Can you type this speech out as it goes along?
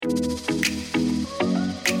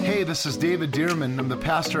this is David Dearman. I'm the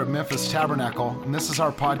pastor at Memphis Tabernacle, and this is our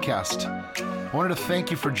podcast. I wanted to thank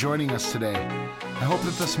you for joining us today. I hope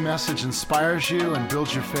that this message inspires you and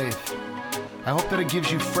builds your faith. I hope that it gives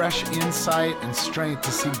you fresh insight and strength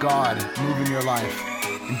to see God move in your life.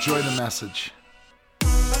 Enjoy the message.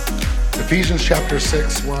 Ephesians chapter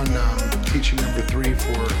 6, we're on teaching number 3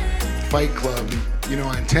 for Fight Club. You know,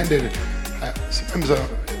 I intended, sometimes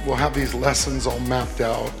we'll have these lessons all mapped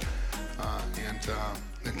out.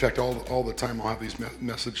 In fact, all the time I'll have these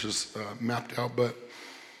messages mapped out. But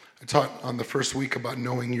I taught on the first week about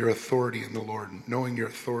knowing your authority in the Lord. Knowing your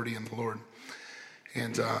authority in the Lord.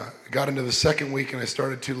 And I got into the second week, and I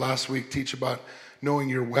started to last week teach about knowing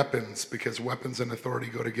your weapons, because weapons and authority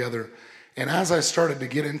go together. And as I started to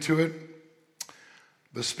get into it,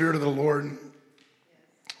 the Spirit of the Lord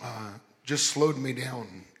just slowed me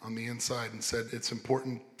down on the inside and said, it's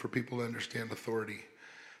important for people to understand authority.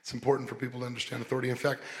 It's important for people to understand authority. In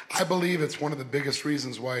fact, I believe it's one of the biggest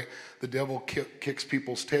reasons why the devil kicks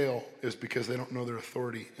people's tail is because they don't know their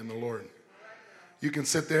authority in the Lord. You can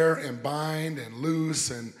sit there and bind and loose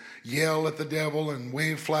and yell at the devil and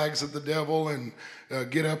wave flags at the devil and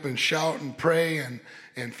get up and shout and pray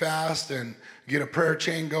and fast and get a prayer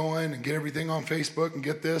chain going and get everything on Facebook and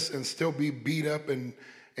get this and still be beat up and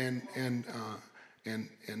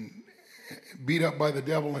beat up by the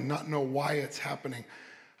devil and not know why it's happening.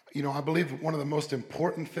 You know, I believe one of the most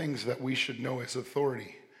important things that we should know is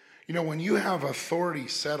authority. You know, when you have authority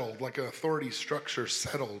settled, like an authority structure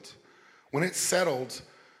settled, when it's settled,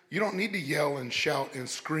 you don't need to yell and shout and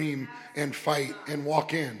scream and fight and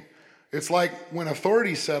walk in. It's like when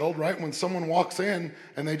authority's settled, right? When someone walks in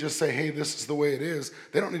and they just say, hey, this is the way it is,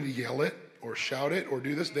 they don't need to yell it or shout it or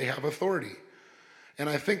do this. They have authority. And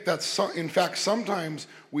I think that's, in fact, sometimes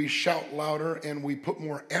we shout louder and we put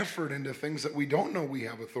more effort into things that we don't know we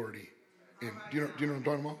have authority in. Do you know what I'm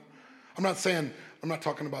talking about? I'm not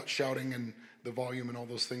talking about shouting and the volume and all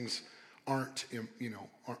those things aren't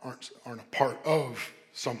a part of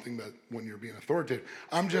something that when you're being authoritative.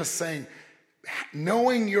 I'm just saying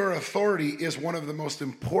knowing your authority is one of the most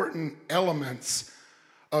important elements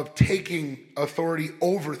of taking authority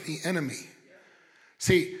over the enemy.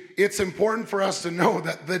 See, it's important for us to know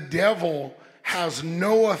that the devil has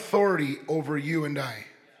no authority over you and I.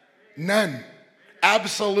 None.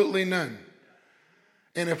 Absolutely none.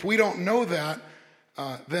 And if we don't know that,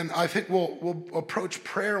 then I think we'll approach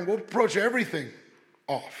prayer and we'll approach everything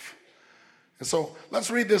off. And so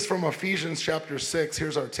let's read this from Ephesians chapter 6.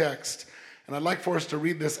 Here's our text. And I'd like for us to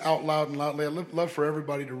read this out loud and loudly. I'd love for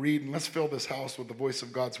everybody to read. And let's fill this house with the voice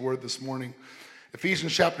of God's word this morning.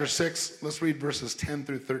 Ephesians chapter 6, let's read verses 10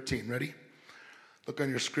 through 13. Ready? Look on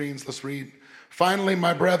your screens. Let's read. Finally,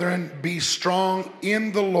 my brethren, be strong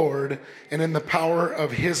in the Lord and in the power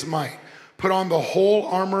of his might. Put on the whole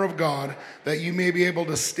armor of God, that you may be able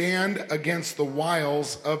to stand against the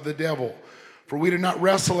wiles of the devil. For we do not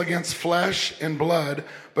wrestle against flesh and blood,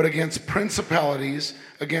 but against principalities,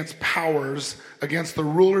 against powers, against the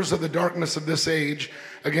rulers of the darkness of this age,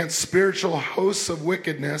 against spiritual hosts of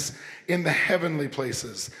wickedness in the heavenly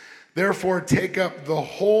places. Therefore, take up the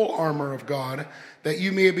whole armor of God, that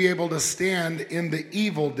you may be able to stand in the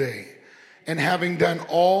evil day. And having done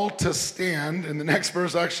all to stand, and the next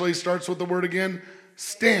verse actually starts with the word again,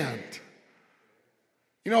 stand.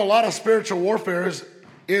 You know, a lot of spiritual warfare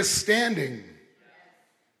is standing.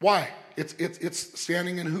 Why? It's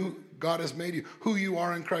standing in who God has made you, who you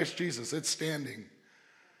are in Christ Jesus. It's standing.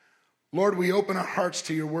 Lord, we open our hearts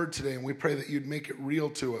to your word today, and we pray that you'd make it real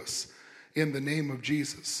to us in the name of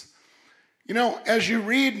Jesus. You know, as you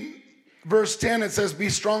read verse 10, it says, be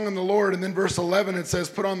strong in the Lord. And then verse 11, it says,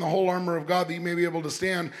 put on the whole armor of God that you may be able to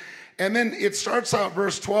stand. And then it starts out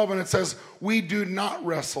verse 12, and it says, we do not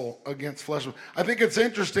wrestle against flesh. I think it's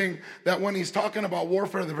interesting that when he's talking about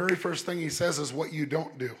warfare, the very first thing he says is what you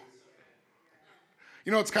don't do.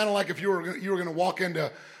 You know, it's kind of like if you were going to walk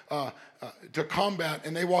into to combat,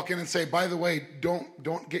 and they walk in and say, by the way,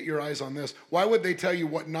 don't get your eyes on this. Why would they tell you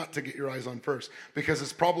what not to get your eyes on first? Because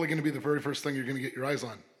it's probably going to be the very first thing you're going to get your eyes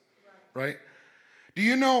on, right? Do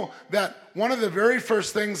you know that one of the very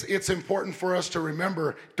first things it's important for us to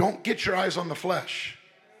remember, don't get your eyes on the flesh.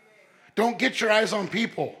 Don't get your eyes on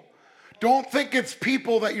people. Don't think it's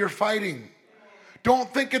people that you're fighting.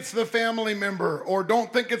 Don't think it's the family member, or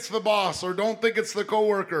don't think it's the boss, or don't think it's the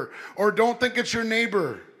coworker, or don't think it's your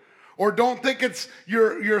neighbor, or don't think it's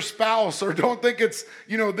your spouse, or don't think it's,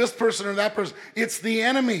 this person or that person. It's the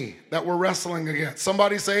enemy that we're wrestling against.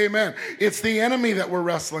 Somebody say amen. It's the enemy that we're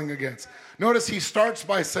wrestling against. Notice he starts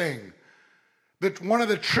by saying that one of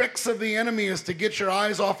the tricks of the enemy is to get your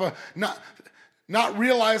eyes off of not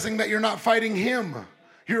realizing that you're not fighting him.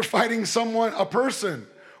 You're fighting someone, a person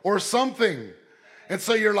or something. And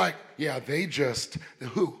so you're like, yeah, they just,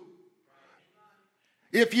 who?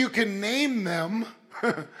 If you can name them,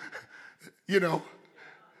 you know,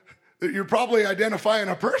 you're probably identifying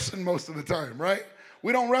a person most of the time, right?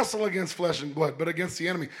 We don't wrestle against flesh and blood, but against the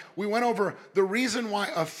enemy. We went over the reason why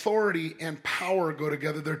authority and power go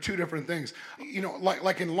together. They're two different things. You know,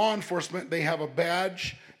 like in law enforcement, they have a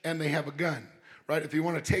badge and they have a gun, right? If you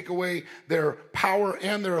want to take away their power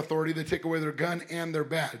and their authority, they take away their gun and their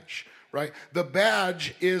badge, right? The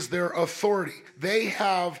badge is their authority. They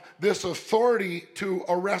have this authority to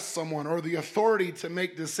arrest someone or the authority to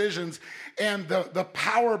make decisions, and the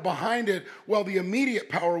power behind it, well, the immediate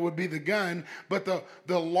power would be the gun, but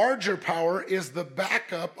the larger power is the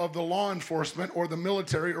backup of the law enforcement or the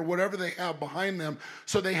military or whatever they have behind them.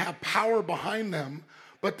 So they have power behind them,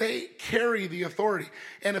 but they carry the authority.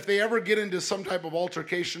 And if they ever get into some type of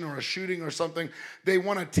altercation or a shooting or something, they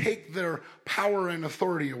want to take their power and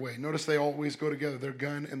authority away. Notice they always go together, their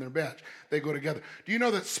gun and their badge. They go together. Do you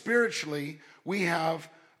know that spiritually we have,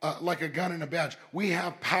 like a gun and a badge, we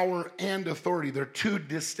have power and authority. They're two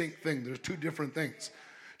distinct things. They're two different things.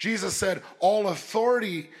 Jesus said, all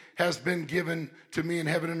authority has been given to me in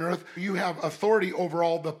heaven and earth. You have authority over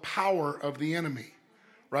all the power of the enemy.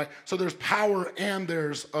 Right? So there's power and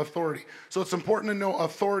there's authority. So it's important to know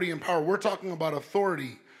authority and power. We're talking about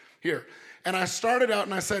authority here. And I started out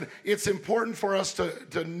and I said, it's important for us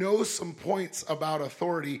to know some points about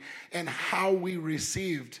authority and how we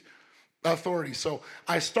received authority. So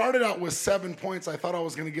I started out with 7 points. I thought I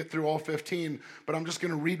was going to get through all 15, but I'm just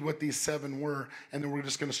going to read what these 7 were, and then we're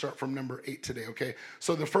just going to start from number 8 today, okay?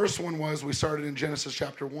 So the first one was, we started in Genesis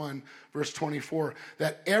chapter 1, verse 24,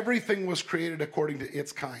 that everything was created according to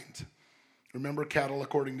its kind. Remember, cattle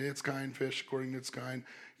according to its kind, fish according to its kind,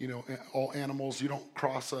 you know, all animals. You don't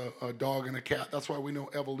cross a dog and a cat. That's why we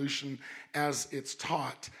know evolution as it's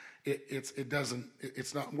taught.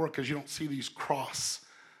 It's not work, because you don't see these cross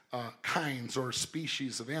kinds or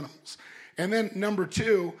species of animals. And then number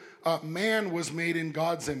 2, man was made in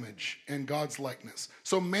God's image and God's likeness.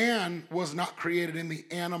 So man was not created in the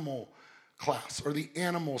animal class or the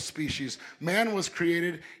animal species. Man was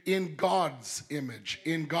created in God's image,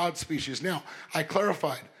 in God's species. Now, I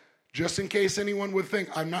clarified, just in case anyone would think,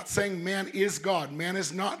 I'm not saying man is God. Man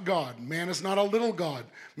is not God. Man is not a little God.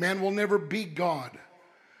 Man will never be God.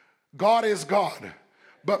 God is God.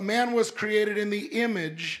 But man was created in the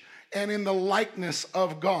image and in the likeness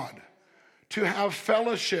of God to have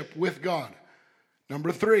fellowship with God.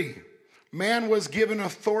 Number 3, man was given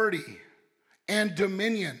authority and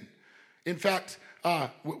dominion. In fact,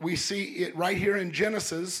 we see it right here in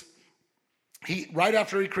Genesis. Right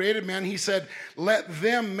after he created man, he said, let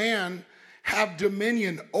them, man, have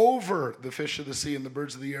dominion over the fish of the sea and the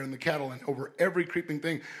birds of the air and the cattle and over every creeping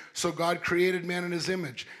thing. So God created man in his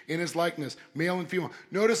image, in his likeness, male and female.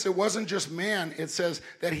 Notice it wasn't just man. It says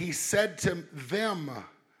that he said to them,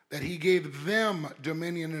 that he gave them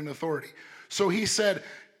dominion and authority. So he said,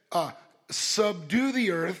 subdue the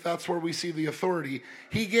earth. That's where we see the authority.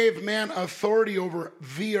 He gave man authority over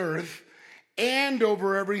the earth and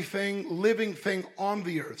over everything, living thing on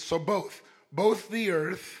the earth. So both the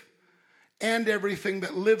earth and everything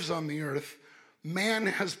that lives on the earth, man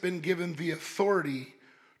has been given the authority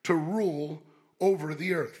to rule over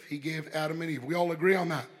the earth. He gave Adam and Eve. We all agree on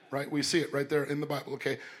that, right? We see it right there in the Bible,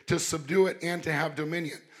 okay? To subdue it and to have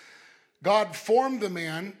dominion. God formed the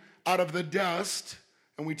man out of the dust,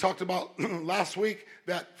 and we talked about last week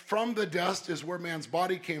that from the dust is where man's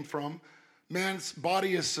body came from. Man's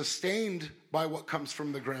body is sustained by what comes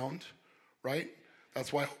from the ground, right?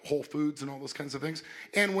 That's why Whole Foods and all those kinds of things.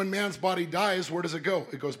 And when man's body dies, where does it go?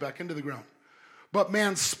 It goes back into the ground. But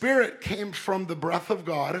man's spirit came from the breath of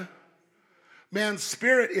God. Man's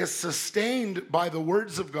spirit is sustained by the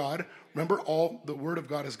words of God. Remember, all the word of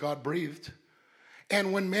God is God-breathed.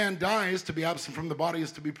 And when man dies, to be absent from the body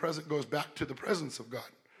is to be present, goes back to the presence of God,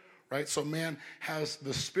 right? So man has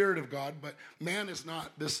the spirit of God, but man is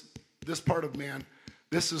not this part of man.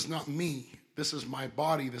 This is not me. This is my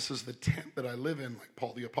body. This is the tent that I live in, like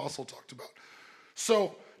Paul the Apostle talked about.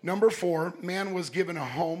 So, number 4, man was given a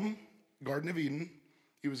home, Garden of Eden.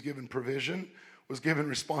 He was given provision, was given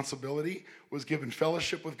responsibility, was given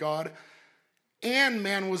fellowship with God, and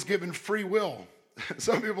man was given free will.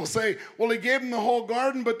 Some people say, well, he gave him the whole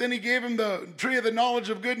garden, but then he gave him the tree of the knowledge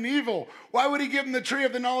of good and evil. Why would he give him the tree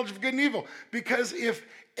of the knowledge of good and evil? Because if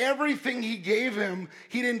everything he gave him,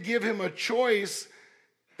 he didn't give him a choice,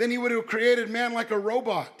 then he would have created man like a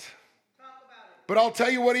robot. But I'll tell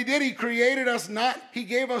you what he did. He created us he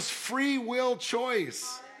gave us free will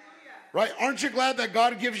choice. Right? Aren't you glad that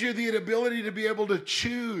God gives you the ability to be able to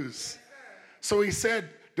choose? So he said,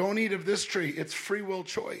 don't eat of this tree. It's free will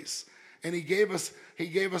choice. And he gave us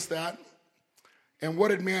that. And what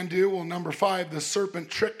did man do? Well, number 5, the serpent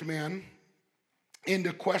tricked man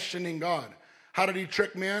into questioning God. How did he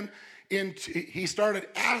trick man? He started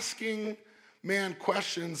asking man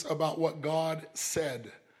questions about what God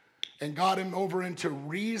said, and got him over into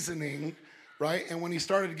reasoning, right? And when he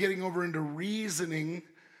started getting over into reasoning,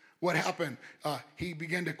 what happened? He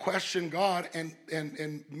began to question God, and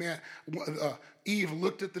man, Eve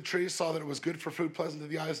looked at the tree, saw that it was good for food, pleasant to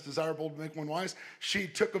the eyes, desirable to make one wise. She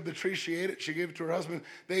took of the tree, she ate it, she gave it to her husband,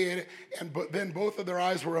 they ate it, but then both of their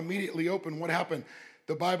eyes were immediately open. What happened?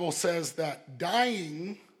 The Bible says that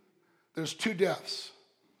dying, there's 2 deaths.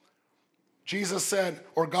 Jesus said,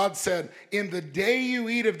 or God said, in the day you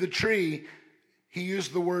eat of the tree, he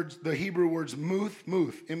used the Hebrew words muth,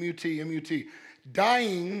 M-U-T, M-U-T.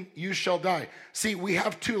 Dying, you shall die. See, we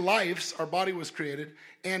have 2 lives. Our body was created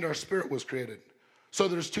and our spirit was created. So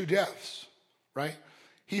there's 2 deaths, right?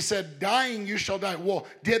 He said, dying, you shall die. Well,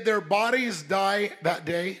 did their bodies die that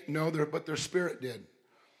day? No, but their spirit did.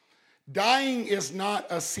 Dying is not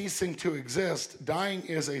a ceasing to exist. Dying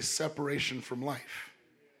is a separation from life.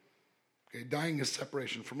 Okay, dying is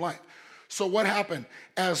separation from life. So what happened?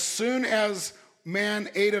 As soon as man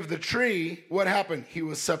ate of the tree, what happened? He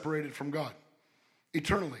was separated from God.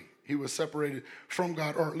 Eternally, he was separated from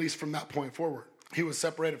God, or at least from that point forward. He was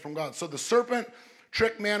separated from God. So the serpent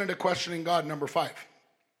tricked man into questioning God, number 5.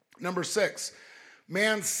 Number 6,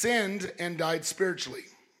 man sinned and died spiritually.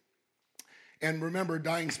 And remember,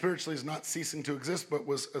 dying spiritually is not ceasing to exist, but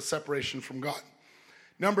was a separation from God.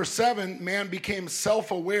 Number 7, man became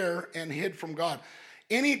self-aware and hid from God.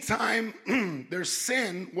 Anytime there's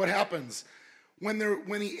sin, what happens?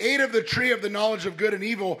 When he ate of the tree of the knowledge of good and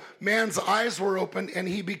evil, man's eyes were opened and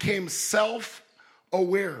he became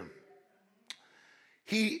self-aware.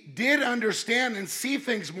 He did understand and see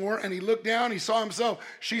things more, and he looked down, he saw himself.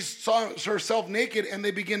 She saw herself naked, and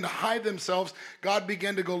they began to hide themselves. God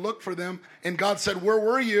began to go look for them, and God said, where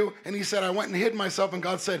were you? And he said, I went and hid myself, and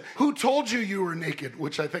God said, who told you you were naked?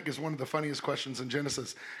 Which I think is one of the funniest questions in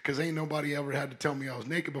Genesis, because ain't nobody ever had to tell me I was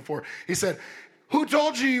naked before. He said, who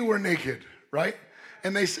told you you were naked, right?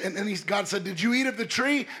 And God said, did you eat of the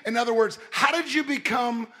tree? In other words, how did you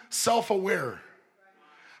become self-aware?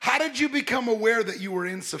 How did you become aware that you were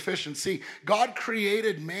insufficient? See, God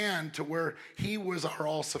created man to where he was our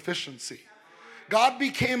all-sufficiency. God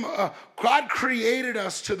created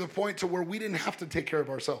us to the point to where we didn't have to take care of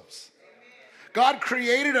ourselves. God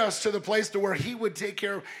created us to the place to where he would take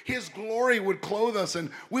care of, his glory would clothe us, and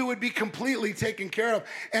we would be completely taken care of.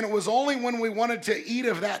 And it was only when we wanted to eat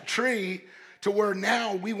of that tree to where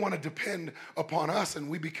now we want to depend upon us, and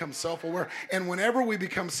we become self-aware. And whenever we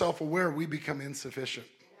become self-aware, we become insufficient,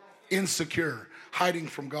 insecure, hiding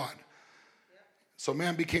from God. So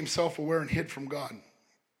man became self-aware and hid from God.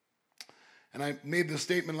 And I made this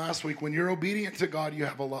statement last week, when you're obedient to God, you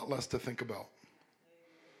have a lot less to think about.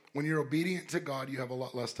 When you're obedient to God, you have a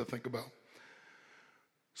lot less to think about.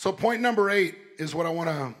 So point number 8 is what I want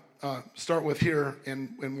to start with here,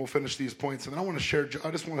 and we'll finish these points. And then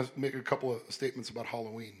I just want to make a couple of statements about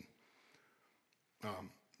Halloween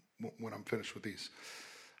when I'm finished with these.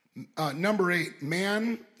 Number 8,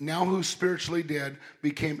 man, now who's spiritually dead,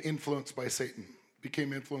 became influenced by Satan.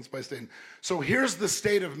 So here's the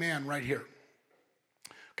state of man right here.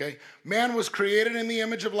 Okay, man was created in the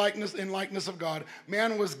image of likeness of God.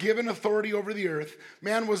 Man was given authority over the earth.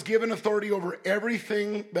 Man was given authority over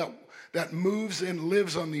everything that moves and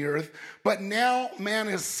lives on the earth. But now man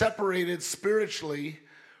is separated spiritually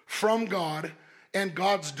from God and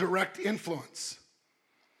God's direct influence.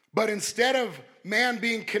 But instead of man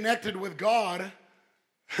being connected with God,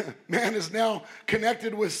 man is now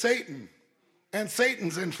connected with Satan and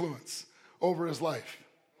Satan's influence over his life.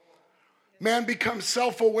 Man becomes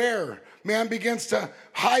self-aware. Man begins to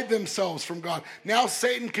hide themselves from God. Now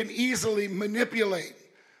Satan can easily manipulate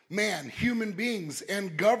man, human beings,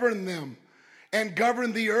 and govern them, and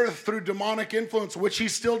govern the earth through demonic influence, which he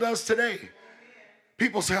still does today.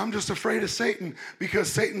 People say, I'm just afraid of Satan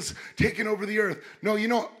because Satan's taken over the earth. No,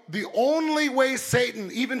 the only way Satan,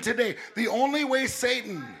 even today, the only way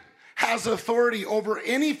Satan has authority over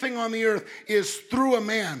anything on the earth is through a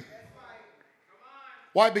man.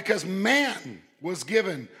 Why? Because man was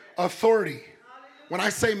given authority. When I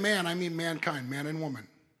say man, I mean mankind, man and woman,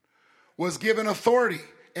 was given authority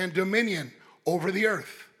and dominion over the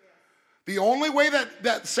earth. The only way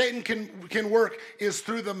that Satan can work is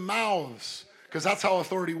through the mouths, because that's how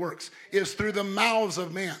authority works, is through the mouths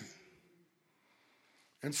of man.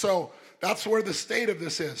 And so That's where the state of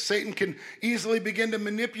this is. Satan can easily begin to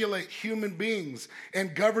manipulate human beings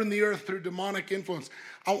and govern the earth through demonic influence.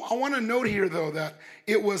 I want to note here, though, that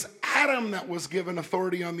it was Adam that was given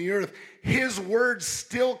authority on the earth. His words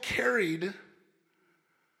still carried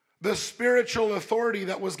the spiritual authority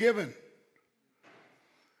that was given.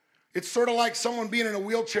 It's sort of like someone being in a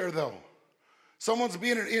wheelchair, though. Someone's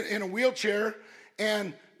being in a wheelchair,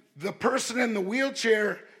 and the person in the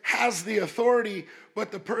wheelchair has the authority,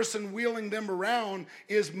 but the person wheeling them around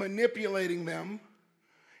is manipulating them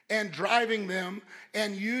and driving them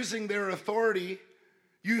and using their authority,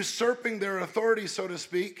 usurping their authority, so to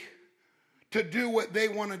speak, to do what they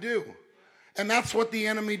want to do. And that's what the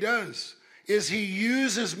enemy does, is he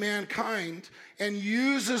uses mankind and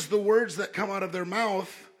uses the words that come out of their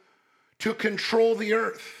mouth to control the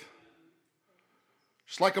earth.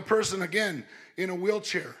 Just like a person, again, in a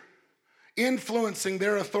wheelchair, influencing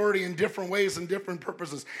their authority in different ways and different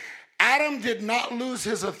purposes. Adam did not lose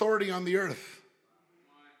his authority on the earth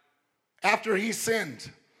after he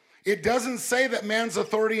sinned. It doesn't say that man's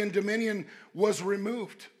authority and dominion was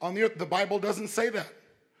removed on the earth. The Bible doesn't say that.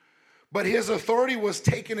 But his authority was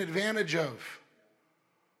taken advantage of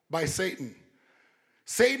by Satan.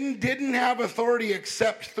 Satan didn't have authority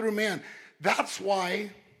except through man. That's why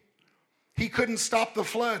he couldn't stop the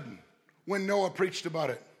flood when Noah preached about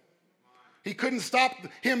it. He couldn't stop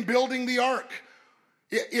him building the ark.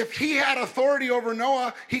 If he had authority over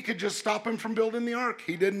Noah, he could just stop him from building the ark.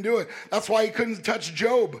 He didn't do it. That's why he couldn't touch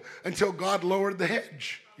Job until God lowered the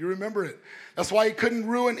hedge. You remember it. That's why he couldn't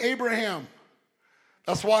ruin Abraham.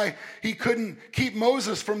 That's why he couldn't keep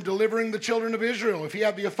Moses from delivering the children of Israel. If he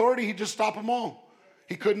had the authority, he'd just stop them all.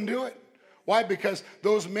 He couldn't do it. Why? Because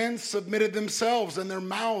those men submitted themselves and their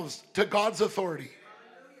mouths to God's authority.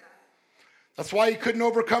 That's why he couldn't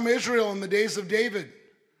overcome Israel in the days of David.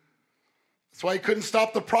 That's why he couldn't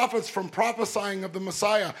stop the prophets from prophesying of the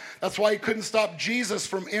Messiah. That's why he couldn't stop Jesus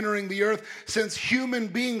from entering the earth, since human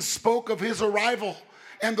beings spoke of his arrival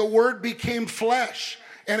and the word became flesh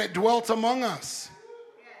and it dwelt among us.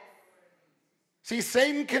 See,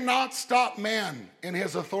 Satan cannot stop man in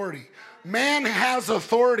his authority. Man has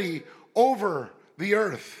authority over the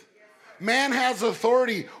earth. Man has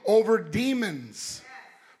authority over demons.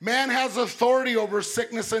 Man has authority over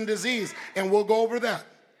sickness and disease, and we'll go over that.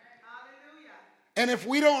 And if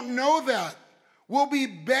we don't know that, we'll be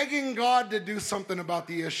begging God to do something about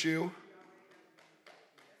the issue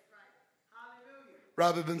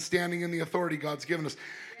rather than standing in the authority God's given us.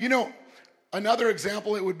 You know, another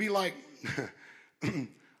example, it would be like,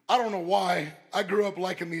 I don't know why, I grew up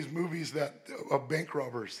liking these movies of bank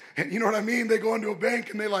robbers. And you know what I mean? They go into a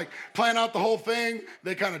bank and they like plan out the whole thing.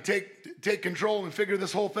 They kind of take control and figure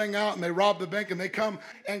this whole thing out, and they rob the bank, and they come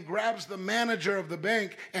and grabs the manager of the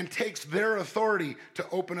bank and takes their authority to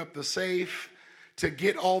open up the safe, to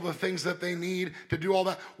get all the things that they need, to do all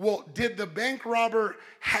that. Well, did the bank robber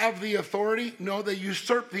have the authority? No, they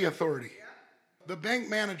usurped the authority. The bank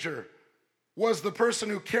manager was the person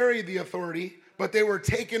who carried the authority, but they were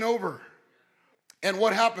taken over. And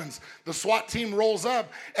what happens? The SWAT team rolls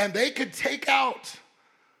up and they could take out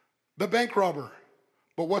the bank robber.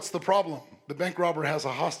 But what's the problem? The bank robber has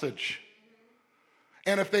a hostage.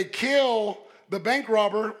 And if they kill the bank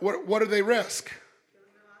robber, what do they risk?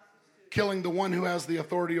 Killing the one who has the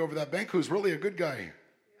authority over that bank, who's really a good guy.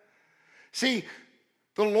 See,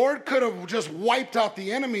 the Lord could have just wiped out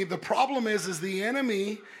the enemy. The problem is the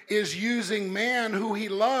enemy is using man who he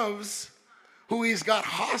loves, who he's got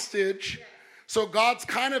hostage. So God's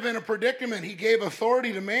kind of in a predicament. He gave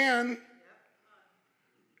authority to man,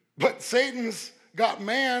 but Satan's got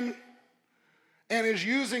man and is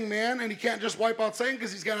using man, and he can't just wipe out Satan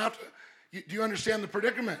because he's going to have to. Do you understand the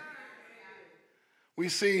predicament? We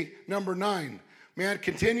see number 9. Man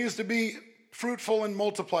continues to be fruitful and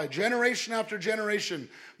multiply. Generation after generation,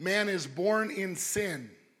 man is born in sin.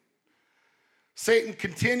 Satan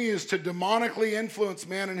continues to demonically influence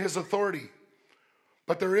man and his authority.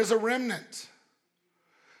 But there is a remnant.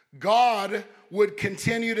 God would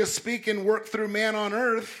continue to speak and work through man on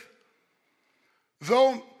earth,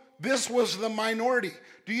 though this was the minority.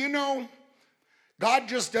 Do you know, God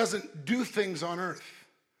just doesn't do things on earth.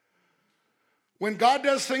 When God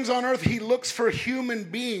does things on earth, he looks for human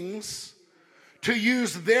beings to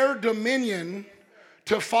use their dominion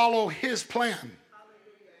to follow his plan.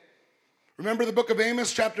 Remember the book of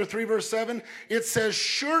Amos, chapter 3, verse 7? It says,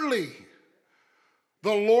 surely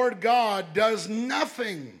the Lord God does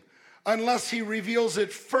nothing unless he reveals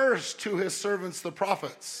it first to his servants, the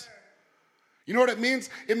prophets. You know what it means?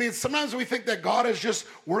 It means sometimes we think that God is just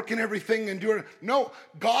working everything and doing it. No,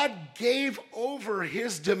 God gave over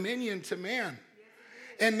his dominion to man.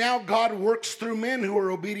 And now God works through men who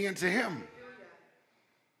are obedient to him.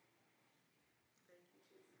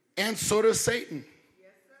 And so does Satan.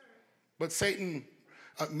 But Satan,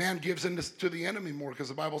 man gives in to the enemy more, because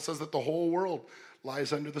the Bible says that the whole world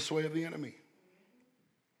lies under the sway of the enemy.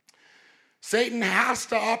 Satan has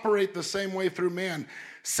to operate the same way through man.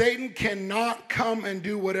 Satan cannot come and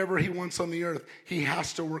do whatever he wants on the earth. He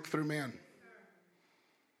has to work through man.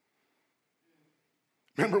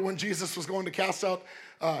 Remember when Jesus was going to cast out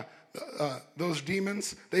those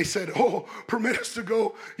demons? They said, oh, permit us to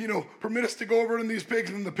go over in these pigs.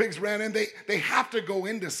 And the pigs ran in. They have to go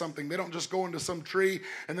into something. They don't just go into some tree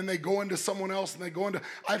and then they go into someone else and they go into.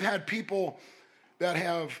 I've had people that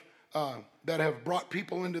have brought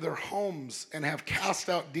people into their homes and have cast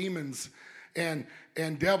out demons and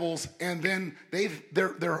devils, and then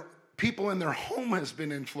their people in their home has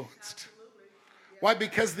been influenced. Why?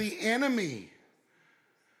 Because the enemy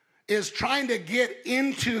is trying to get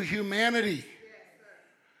into humanity.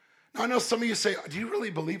 Now, I know some of you say, do you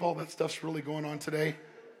really believe all that stuff's really going on today?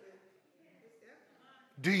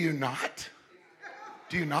 Do you not?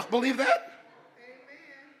 Do you not believe that?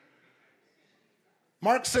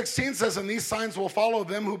 Mark 16 says, and these signs will follow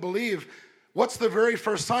them who believe. What's the very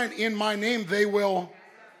first sign? In my name they will.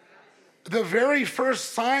 The very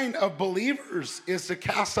first sign of believers is to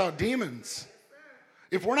cast out demons.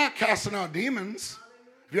 If we're not casting out demons,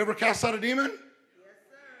 have you ever cast out a demon?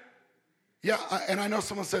 Yeah, and I know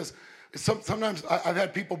someone says, sometimes I've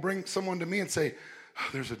had people bring someone to me and say, oh,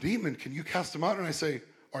 there's a demon, can you cast him out? And I say,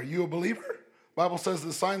 are you a believer? The Bible says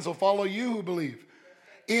the signs will follow you who believe.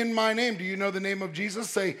 In my name, do you know the name of Jesus?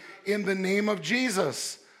 Say, in the name of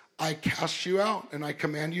Jesus, I cast you out and I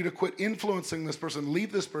command you to quit influencing this person.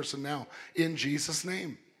 Leave this person now in Jesus'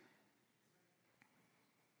 name.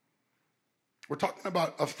 We're talking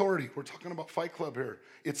about authority. We're talking about Fight Club here.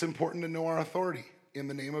 It's important to know our authority in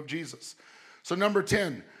the name of Jesus. So number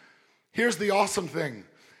 10, here's the awesome thing.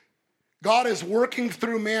 God is working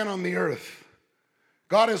through man on the earth.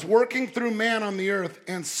 God is working through man on the earth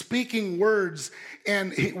and speaking words,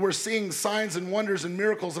 and we're seeing signs and wonders and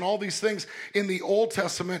miracles and all these things in the Old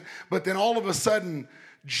Testament, but then all of a sudden,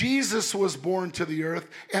 Jesus was born to the earth,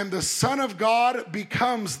 and the Son of God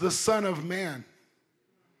becomes the Son of Man.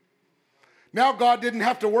 Now God didn't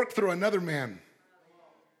have to work through another man.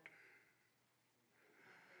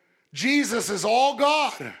 Jesus is all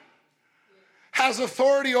God, has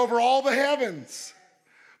authority over all the heavens,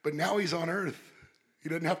 but now he's on earth. He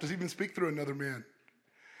doesn't have to even speak through another man.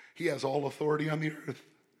 He has all authority on the earth.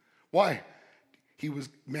 Why?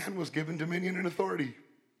 Man was given dominion and authority.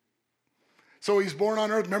 So he's born on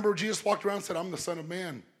earth. Remember, Jesus walked around and said, I'm the Son of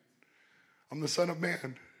Man. I'm the Son of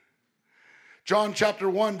Man. John chapter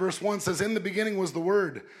 1, verse 1 says, in the beginning was the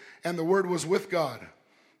Word, and the Word was with God,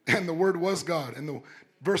 and the Word was God. And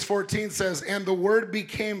verse 14 says, and the Word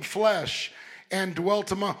became flesh and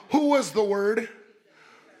dwelt among. Who was the Word?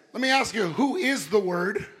 Let me ask you, who is the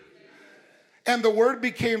Word? And the Word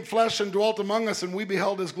became flesh and dwelt among us, and we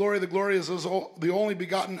beheld his glory. The glory is the only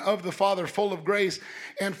begotten of the Father, full of grace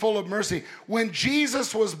and full of mercy. When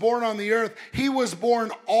Jesus was born on the earth, he was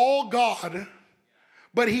born all God,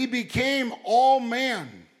 but he became all man.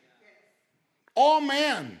 All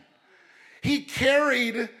man. He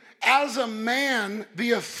carried, as a man,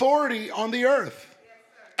 the authority on the earth.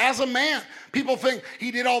 As a man. People think he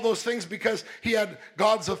did all those things because he had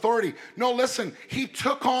God's authority. No, listen, he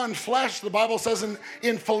took on flesh. The Bible says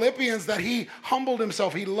in Philippians that he humbled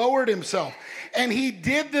himself. He lowered himself. And he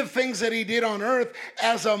did the things that he did on earth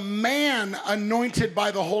as a man anointed by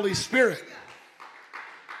the Holy Spirit.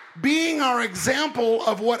 Being our example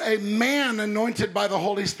of what a man anointed by the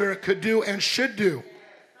Holy Spirit could do and should do.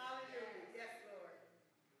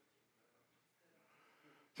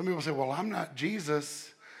 Some people say, well, I'm not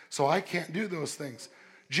Jesus, so I can't do those things.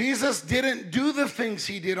 Jesus didn't do the things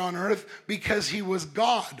he did on earth because he was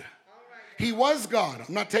God. He was God.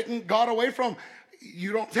 I'm not taking God away from him.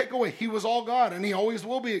 You don't take away. He was all God, and he always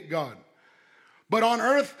will be God. But on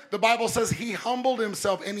earth, the Bible says he humbled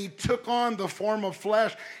himself and he took on the form of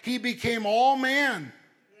flesh. He became all man.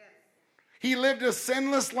 He lived a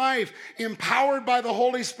sinless life, empowered by the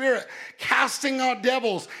Holy Spirit, casting out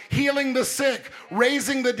devils, healing the sick,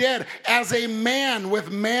 raising the dead, as a man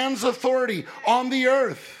with man's authority on the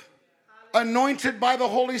earth, anointed by the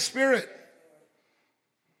Holy Spirit.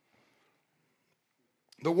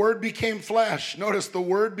 The Word became flesh. Notice, the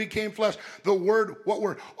Word became flesh. The Word, what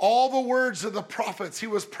word? All the words of the prophets. He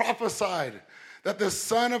was prophesied. that the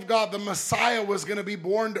Son of God, the Messiah, was going to be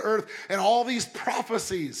born to earth, and all these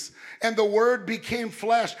prophecies. And the Word became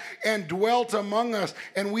flesh and dwelt among us,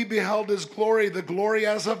 and we beheld his glory, the glory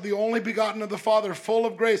as of the only begotten of the Father, full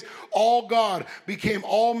of grace. All God became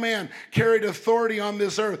all man, carried authority on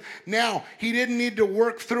this earth. Now, he didn't need to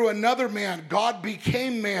work through another man. God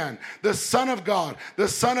became man, the Son of God, the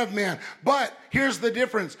Son of man. But here's the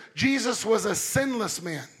difference. Jesus was a sinless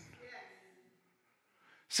man.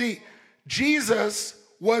 See, Jesus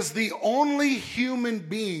was the only human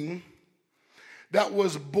being that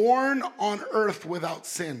was born on earth without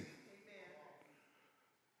sin.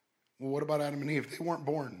 Well, what about Adam and Eve? They weren't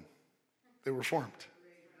born. They were formed.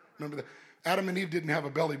 Remember that? Adam and Eve didn't have a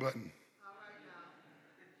belly button.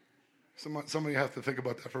 Somebody has to think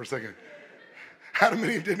about that for a second. Adam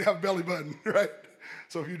and Eve didn't have a belly button, right?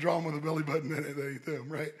 So if you draw them with a belly button, then they eat them,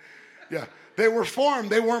 right? Yeah. They were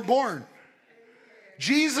formed. They weren't born.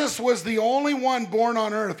 Jesus was the only one born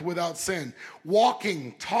on earth without sin,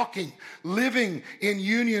 walking, talking, living in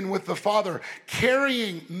union with the Father,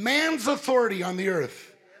 carrying man's authority on the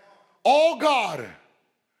earth. All God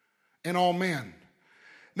and all man.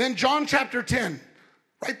 Then John chapter 10,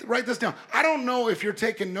 write this down. I don't know if you're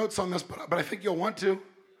taking notes on this, but I think you'll want to,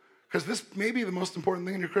 because this may be the most important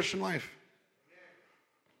thing in your Christian life.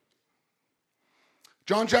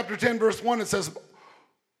 John chapter 10, verse 1, it says,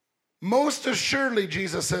 most assuredly,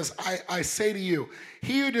 Jesus says, I say to you,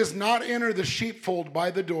 he who does not enter the sheepfold by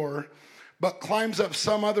the door, but climbs up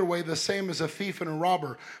some other way, the same as a thief and a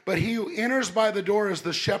robber. But he who enters by the door is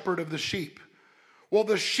the shepherd of the sheep. Well,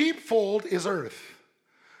 the sheepfold is earth.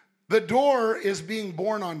 The door is being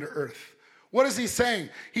born onto earth. What is he saying?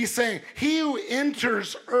 He's saying, he who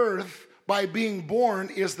enters earth by being born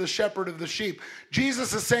is the shepherd of the sheep.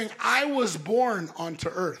 Jesus is saying, I was born onto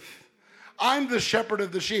earth. I'm the shepherd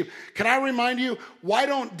of the sheep. Can I remind you, why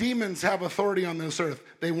don't demons have authority on this earth?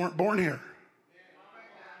 They weren't born here.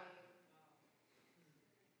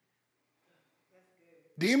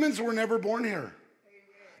 Demons were never born here.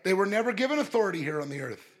 They were never given authority here on the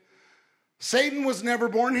earth. Satan was never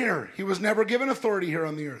born here. He was never given authority here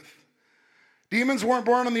on the earth. Demons weren't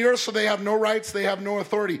born on the earth, so they have no rights, they have no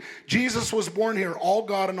authority. Jesus was born here, all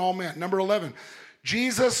God and all man. Number 11.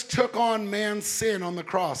 Jesus took on man's sin on the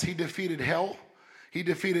cross. He defeated hell, he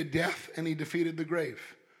defeated death, and he defeated the grave.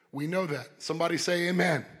 We know that. Somebody say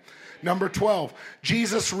amen. Number 12,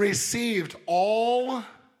 Jesus received all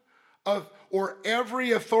of or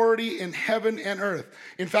every authority in heaven and earth.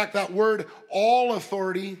 In fact, that word, all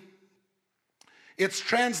authority, it's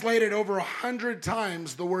translated over 100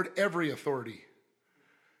 times the word every authority.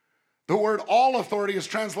 The word all authority is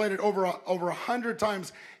translated over 100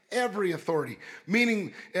 times every authority,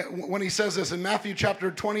 meaning when he says this in Matthew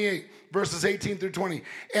chapter 28, verses 18 through 20,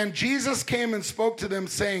 and Jesus came and spoke to them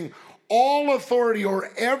saying, all authority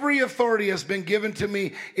or every authority has been given to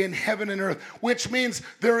me in heaven and earth, which means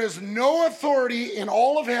there is no authority in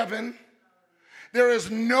all of heaven. There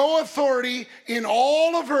is no authority in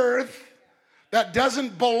all of earth that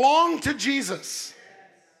doesn't belong to Jesus.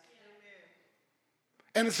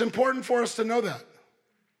 And it's important for us to know that.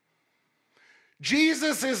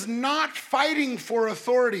 Jesus is not fighting for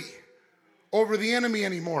authority over the enemy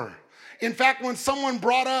anymore. In fact, when someone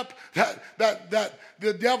brought up that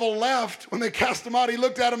the devil left, when they cast him out, he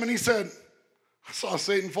looked at him and he said, I saw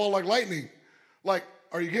Satan fall like lightning. Like,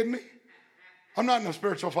 are you kidding me? I'm not in a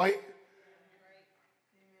spiritual fight.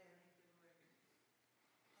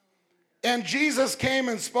 And Jesus came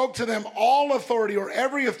and spoke to them, all authority or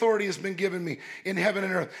every authority has been given me in heaven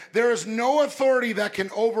and earth. There is no authority that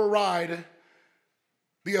can override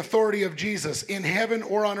the authority of Jesus in heaven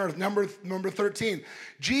or on earth. Number 13,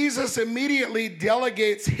 Jesus immediately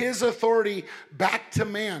delegates his authority back to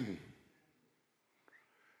man.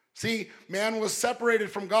 See, man was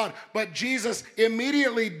separated from God, but Jesus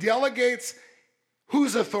immediately delegates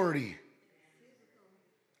whose authority?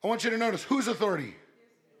 I want you to notice whose authority?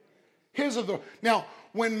 His authority. Now,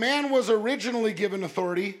 when man was originally given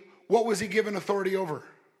authority, what was he given authority over?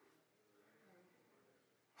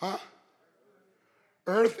 Huh?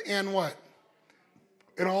 Earth and what?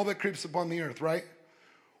 And all that creeps upon the earth, right?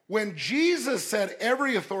 When Jesus said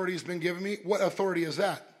every authority has been given me, what authority is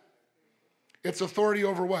that? It's authority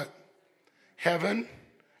over what? Heaven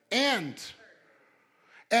and.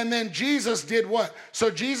 And then Jesus did what? So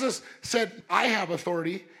Jesus said, I have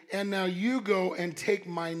authority, and now you go and take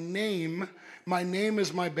my name. My name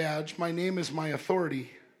is my badge. My name is my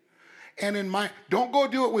authority. And don't go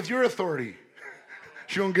do it with your authority.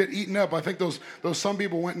 She won't get eaten up. I think those some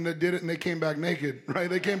people went and they did it and they came back naked, right?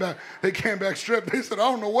 They came back stripped. They said,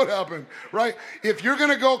 I don't know what happened, right? If you're going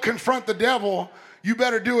to go confront the devil, You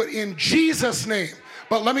better do it in Jesus' name.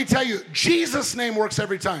 But let me tell you, Jesus' name works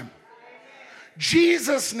every time.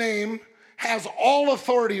 Jesus' name has all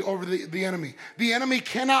authority over the enemy. The enemy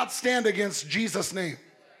cannot stand against Jesus' name.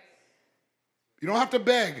 You don't have to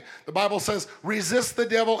beg. The Bible says, resist the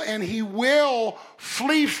devil and he will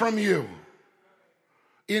flee from you.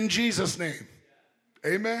 In Jesus' name.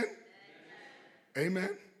 Amen.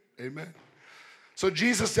 Amen. Amen. So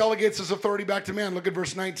Jesus delegates his authority back to man. Look at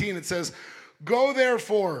verse 19. It says, go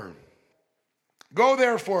therefore. Go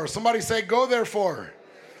therefore. Somebody say, go therefore.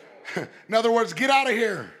 In other words, get out of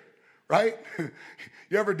here. Right?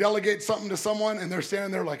 You ever delegate something to someone and they're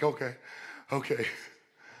standing there like, okay.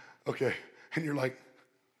 And you're like,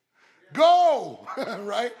 go,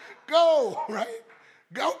 right? Go, right?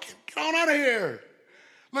 Go, get on out of here.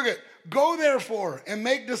 Look at, go therefore and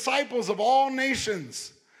make disciples of all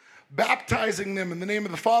nations, baptizing them in the name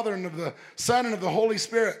of the Father and of the Son and of the Holy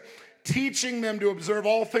Spirit, teaching them to observe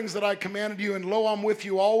all things that I commanded you, and lo, I'm with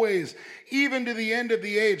you always, even to the end of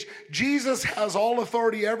the age. Jesus has all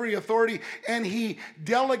authority, every authority, and he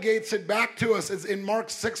delegates it back to us. It's in Mark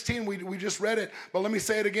 16, we just read it, but let me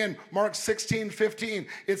say it again. Mark 16:15,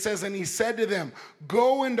 it says, and he said to them,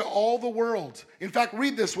 go into all the world. In fact,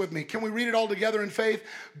 read this with me. Can we read it all together in faith?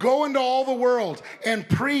 Go into all the world and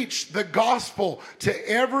preach the gospel to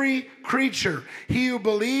every creature. He who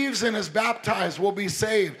believes and is baptized will be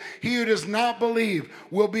saved. He who does not believe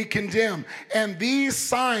will be condemned. And these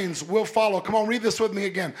signs will follow. Come on, read this with me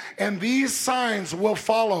again. And these signs will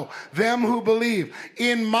follow them who believe.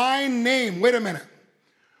 In my name, wait a minute.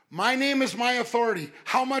 My name is my authority.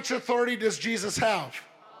 How much authority does Jesus have?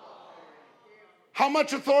 How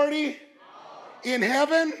much authority? In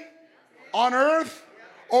heaven? On earth?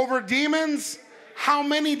 Over demons? How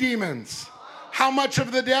many demons? How much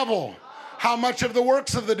of the devil? How much of the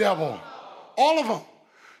works of the devil? All of them.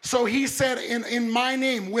 So he said, in my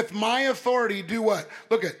name, with my authority, do what?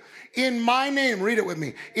 Look at, in my name, read it with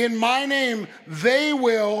me. In my name, they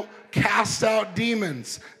will cast out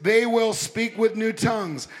demons. They will speak with new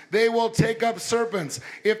tongues. They will take up serpents.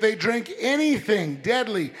 If they drink anything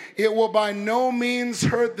deadly, it will by no means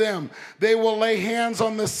hurt them. They will lay hands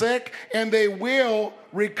on the sick and they will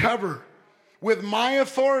recover. With my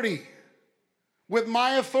authority. With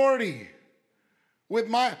my authority.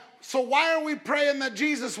 So why are we praying that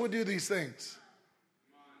Jesus would do these things?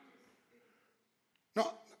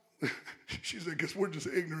 No, she's like, I guess we're just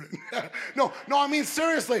ignorant. No, I mean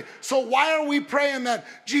seriously. So why are we praying that,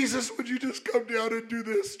 Jesus, would you just come down and do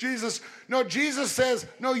this? Jesus says,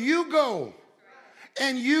 no, you go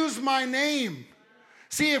and use my name.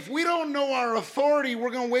 See, if we don't know our authority,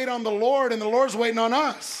 we're going to wait on the Lord, and the Lord's waiting on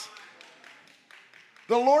us.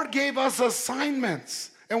 The Lord gave us assignments.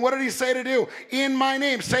 And what did he say to do? In my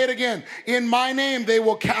name. Say it again. In my name, they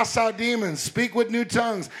will cast out demons, speak with new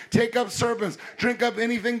tongues, take up serpents, drink up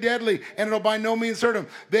anything deadly, and it'll by no means hurt them.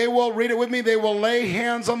 They will, read it with me, they will lay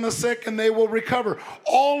hands on the sick and they will recover.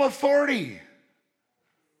 All authority.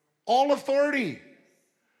 All authority.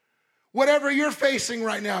 Whatever you're facing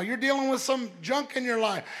right now, you're dealing with some junk in your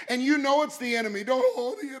life, and you know it's the enemy. Don't,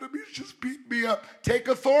 the enemy's just beat me up. Take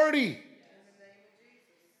authority.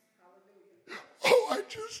 Oh, I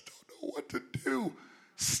just don't know what to do.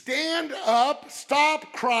 Stand up,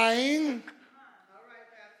 stop crying,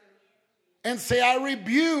 and say, I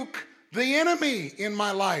rebuke the enemy in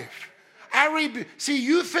my life. See,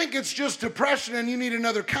 you think it's just depression and you need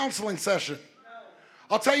another counseling session.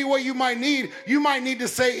 I'll tell you what you might need. You might need to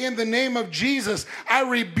say, in the name of Jesus, I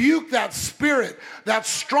rebuke that spirit, that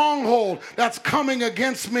stronghold that's coming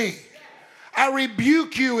against me. I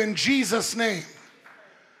rebuke you in Jesus' name.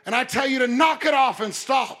 And I tell you to knock it off and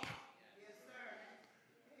stop.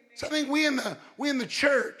 So I think we in the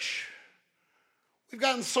church, we've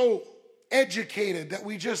gotten so educated that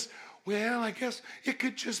we just, well, I guess it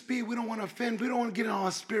could just be, we don't want to offend, we don't want to get into all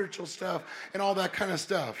the spiritual stuff and all that kind of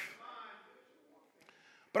stuff.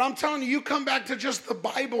 But I'm telling you, you come back to just the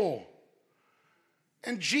Bible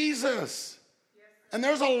and Jesus. And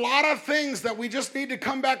there's a lot of things that we just need to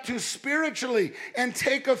come back to spiritually and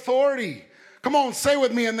take authority. Come on, say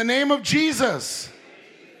with me, in the name of Jesus,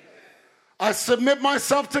 I submit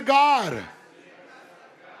myself to God.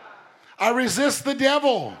 I resist the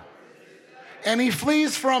devil, and he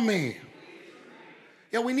flees from me.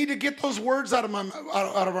 Yeah, we need to get those words out of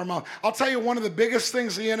our mouth. I'll tell you, one of the biggest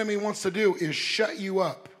things the enemy wants to do is shut you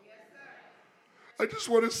up. I just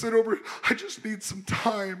want to sit over. I just need some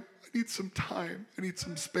time. I need some time. I need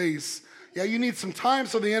some space. Yeah, you need some time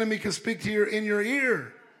so the enemy can speak to you in your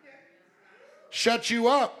ear. Shut you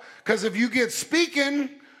up. Because if you get speaking,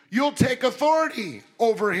 you'll take authority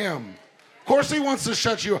over him. Of course he wants to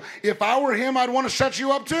shut you up. If I were him, I'd want to shut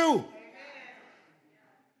you up too.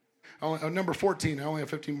 Number 14, I only have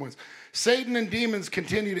 15 points. Satan and demons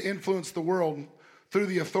continue to influence the world through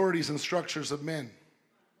the authorities and structures of men,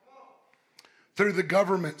 through the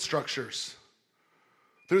government structures,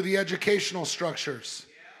 through the educational structures.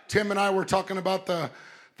 Tim and I were talking about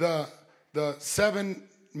the 7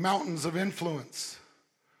 mountains of influence,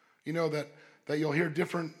 you know, that you'll hear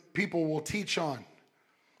different people will teach on.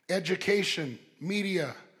 Education,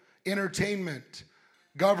 media, entertainment,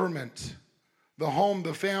 government, the home,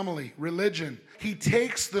 the family, religion. He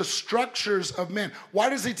takes the structures of men. Why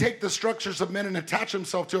does he take the structures of men and attach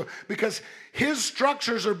himself to it? Because his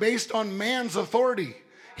structures are based on man's authority.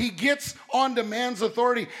 He gets onto man's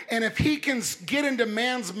authority. And if he can get into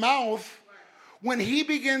man's mouth, when he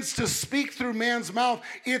begins to speak through man's mouth,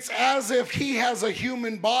 it's as if he has a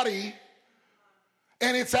human body.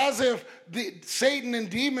 And it's as if Satan and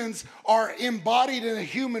demons are embodied in a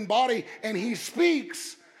human body and he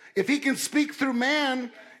speaks. If he can speak through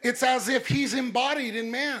man, it's as if he's embodied in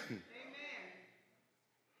man. Amen.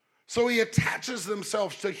 So he attaches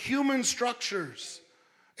themselves to human structures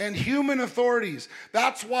and human authorities.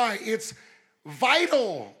 That's why it's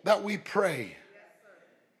vital that we pray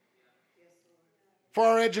for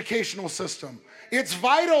our educational system. It's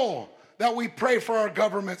vital that we pray for our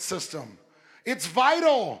government system. It's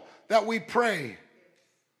vital that we pray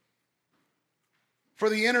for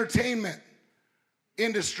the entertainment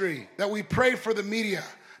industry, that we pray for the media,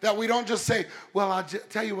 that we don't just say, well, I'll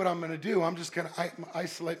tell you what I'm going to do. I'm just going to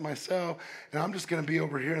isolate myself, and I'm just going to be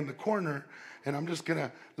over here in the corner, and I'm just going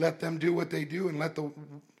to let them do what they do and let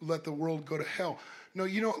the world go to hell. No,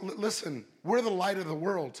 you know, listen, we're the light of the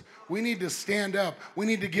world. We need to stand up. We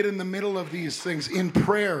need to get in the middle of these things in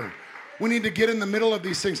prayer. We need to get in the middle of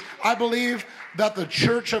these things. I believe that the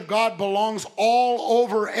church of God belongs all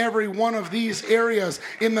over every one of these areas,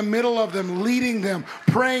 in the middle of them, leading them,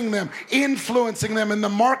 praying them, influencing them in the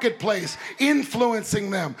marketplace,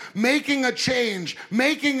 influencing them, making a change,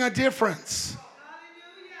 making a difference.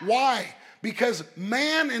 Why? Because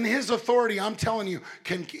man and his authority, I'm telling you,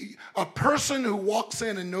 a person who walks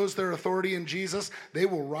in and knows their authority in Jesus, they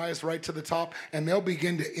will rise right to the top and they'll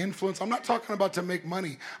begin to influence. I'm not talking about to make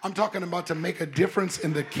money. I'm talking about to make a difference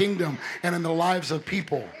in the kingdom and in the lives of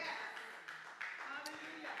people.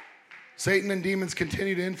 Satan and demons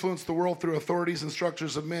continue to influence the world through authorities and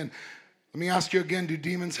structures of men. Let me ask you again, do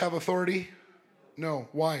demons have authority? No.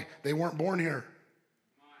 Why? They weren't born here.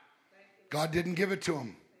 God didn't give it to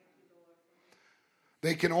them.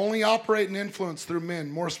 They can only operate and influence through men,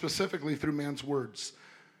 more specifically through man's words.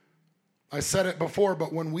 I said it before,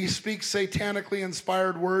 but when we speak satanically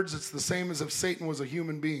inspired words, it's the same as if Satan was a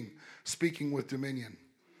human being speaking with dominion.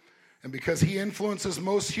 And because he influences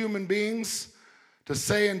most human beings to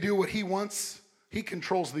say and do what he wants, he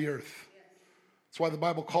controls the earth. That's why the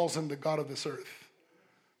Bible calls him the God of this earth,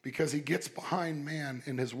 because he gets behind man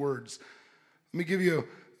in his words. Let me give you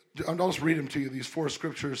I'll just read them to you, these 4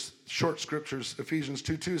 scriptures, short scriptures. Ephesians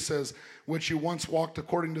 2:2 says, which you once walked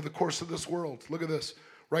according to the course of this world. Look at this.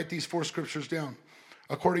 Write these 4 scriptures down.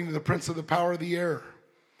 According to the prince of the power of the air,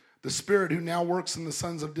 the spirit who now works in the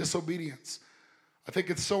sons of disobedience. I think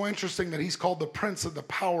it's so interesting that he's called the prince of the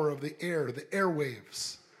power of the air, the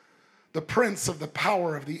airwaves. The prince of the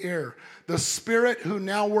power of the air. The spirit who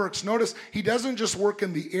now works. Notice, he doesn't just work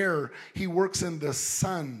in the air, he works in the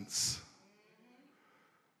sons.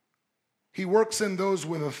 He works in those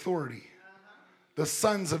with authority, the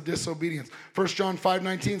sons of disobedience. 1 John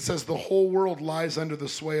 5:19 says the whole world lies under the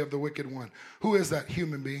sway of the wicked one. Who is that?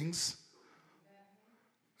 Human beings.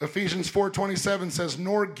 Ephesians 4:27 says,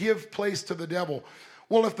 nor give place to the devil.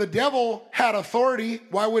 Well, if the devil had authority,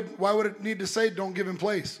 why would it need to say don't give him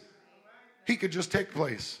place? He could just take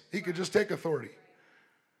place. He could just take authority.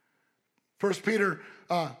 1 Peter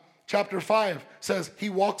Chapter 5 says he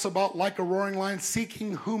walks about like a roaring lion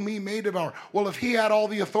seeking whom he may devour. Well, if he had all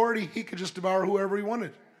the authority, he could just devour whoever he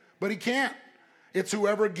wanted. But he can't. It's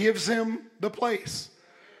whoever gives him the place.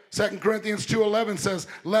 2 Corinthians 2:11 says,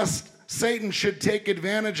 lest Satan should take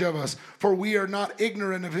advantage of us, for we are not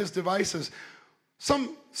ignorant of his devices.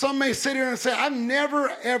 Some may sit here and say, I've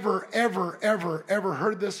never, ever, ever, ever, ever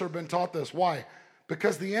heard this or been taught this. Why?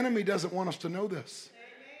 Because the enemy doesn't want us to know this.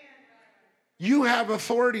 You have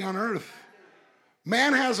authority on earth.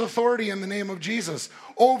 Man has authority in the name of Jesus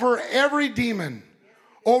over every demon,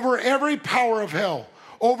 over every power of hell,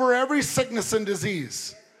 over every sickness and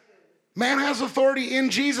disease. Man has authority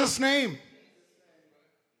in Jesus' name.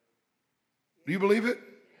 Do you believe it?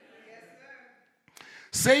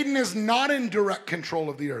 Satan is not in direct control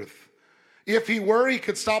of the earth. If he were, he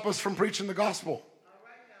could stop us from preaching the gospel.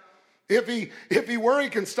 If he were, he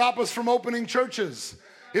can stop us from opening churches.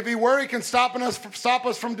 If he were, he can stop us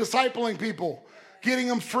from discipling people, getting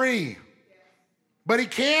them free. But he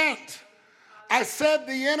can't. I said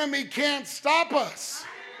the enemy can't stop us.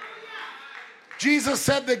 Jesus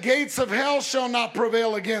said the gates of hell shall not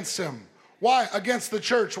prevail against him. Why? Against the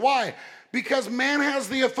church. Why? Because man has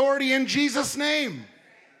the authority in Jesus' name.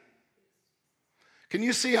 Can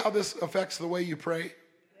you see how this affects the way you pray?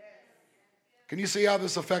 Can you see how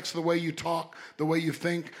this affects the way you talk, the way you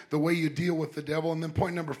think, the way you deal with the devil? And then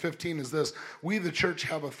point number 15 is this. We, the church,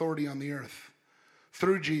 have authority on the earth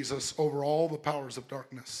through Jesus over all the powers of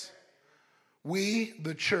darkness. We,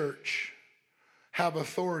 the church, have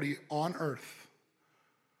authority on earth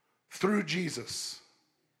through Jesus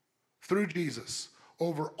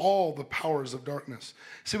over all the powers of darkness.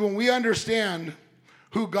 See, when we understand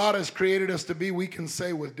who God has created us to be, we can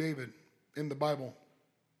say with David in the Bible,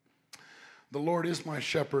 the Lord is my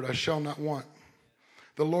shepherd, I shall not want.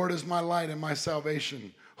 The Lord is my light and my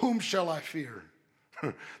salvation. Whom shall I fear?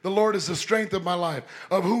 The Lord is the strength of my life.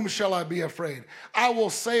 Of whom shall I be afraid? I will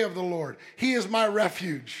say of the Lord, he is my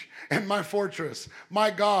refuge and my fortress, my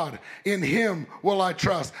God, in him will I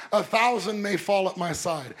trust. 1,000 may fall at my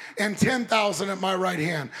side and 10,000 at my right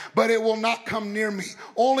hand, but it will not come near me.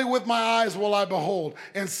 Only with my eyes will I behold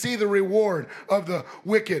and see the reward of the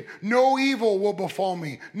wicked. No evil will befall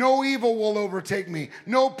me. No evil will overtake me.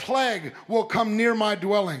 No plague will come near my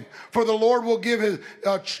dwelling. For the Lord will give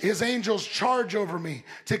his angels charge over me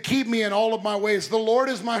to keep me in all of my ways. The Lord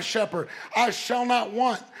is my shepherd. I shall not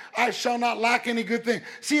want. I shall not lack any good thing.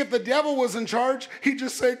 See, if the devil was in charge, he'd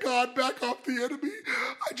just say, God, back off the enemy.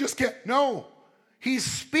 I just can't. No, he's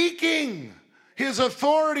speaking his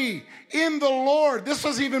authority in the Lord. This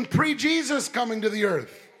was even pre-Jesus coming to the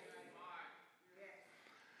earth.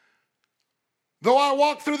 Though I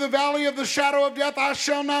walk through the valley of the shadow of death, I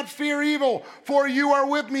shall not fear evil, for you are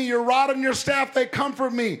with me. Your rod and your staff, they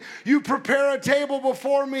comfort me. You prepare a table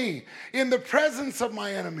before me in the presence of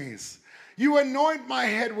my enemies. You anoint my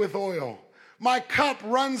head with oil. My cup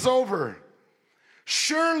runs over.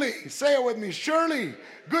 Surely, say it with me, surely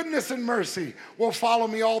goodness and mercy will follow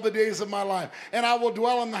me all the days of my life, and I will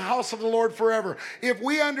dwell in the house of the Lord forever. If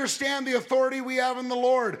we understand the authority we have in the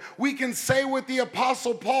Lord, we can say with the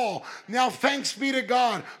Apostle Paul, now thanks be to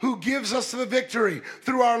God who gives us the victory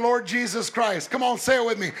through our Lord Jesus Christ. Come on, say it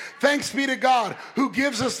with me. Thanks be to God who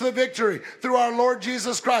gives us the victory through our Lord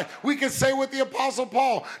Jesus Christ. We can say with the Apostle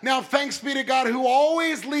Paul, now thanks be to God who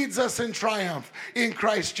always leads us in triumph in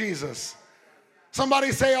Christ Jesus.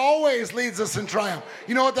 Somebody say always leads us in triumph.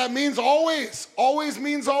 You know what that means? Always. Always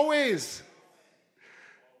means always.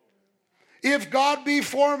 If God be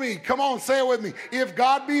for me, come on, say it with me. If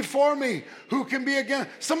God be for me, who can be against?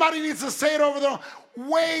 Somebody needs to say it over there.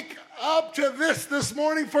 Wake up to this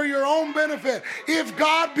morning for your own benefit. If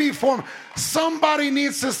God be for me. Somebody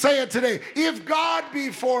needs to say it today. If God be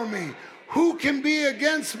for me, who can be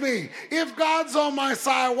against me? If God's on my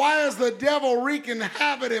side, why is the devil wreaking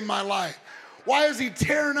havoc in my life? Why is he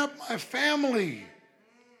tearing up my family?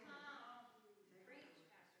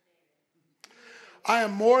 I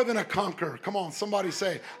am more than a conqueror. Come on, somebody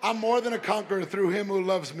say, I'm more than a conqueror through him who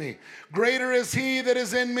loves me. Greater is he that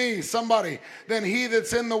is in me, somebody, than he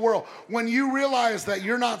that's in the world. When you realize that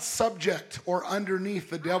you're not subject or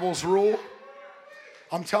underneath the devil's rule,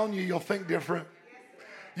 I'm telling you, you'll think different.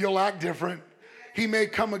 You'll act different. He may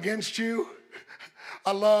come against you.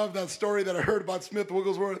 I love that story that I heard about Smith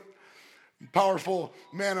Wigglesworth. Powerful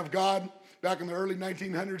man of God back in the early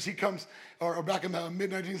 1900s. He comes, or back in the mid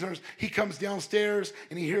 1900s, he comes downstairs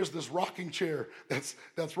and he hears this rocking chair that's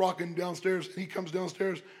rocking downstairs. And he comes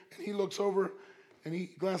downstairs and he looks over and he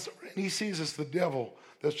glances over and he sees it's the devil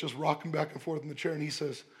that's just rocking back and forth in the chair. And he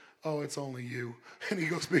says, "Oh, it's only you." And he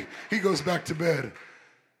goes back to bed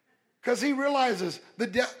because he realizes I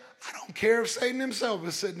don't care if Satan himself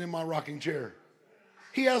is sitting in my rocking chair.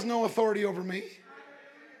 He has no authority over me.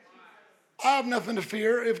 I have nothing to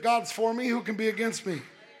fear. If God's for me, who can be against me?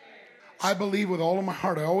 I believe with all of my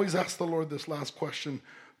heart. I always ask the Lord this last question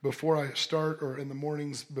before I start, or in the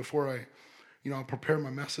mornings before I'll prepare my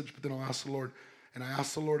message, but then I'll ask the Lord. And I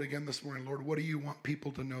asked the Lord again this morning, Lord, what do you want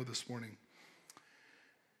people to know this morning?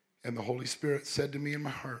 And the Holy Spirit said to me in my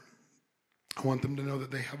heart, I want them to know that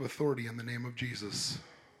they have authority in the name of Jesus.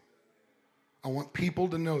 I want people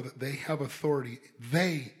to know that they have authority.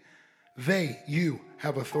 You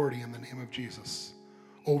have authority in the name of Jesus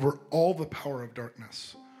over all the power of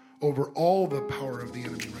darkness, over all the power of the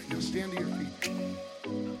enemy right now. Stand to your feet.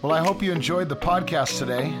 Well, I hope you enjoyed the podcast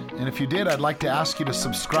today. And if you did, I'd like to ask you to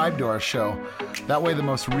subscribe to our show. That way the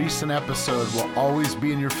most recent episode will always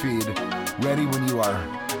be in your feed, ready when you are.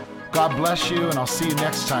 God bless you, and I'll see you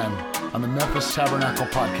next time on the Memphis Tabernacle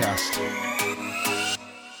Podcast.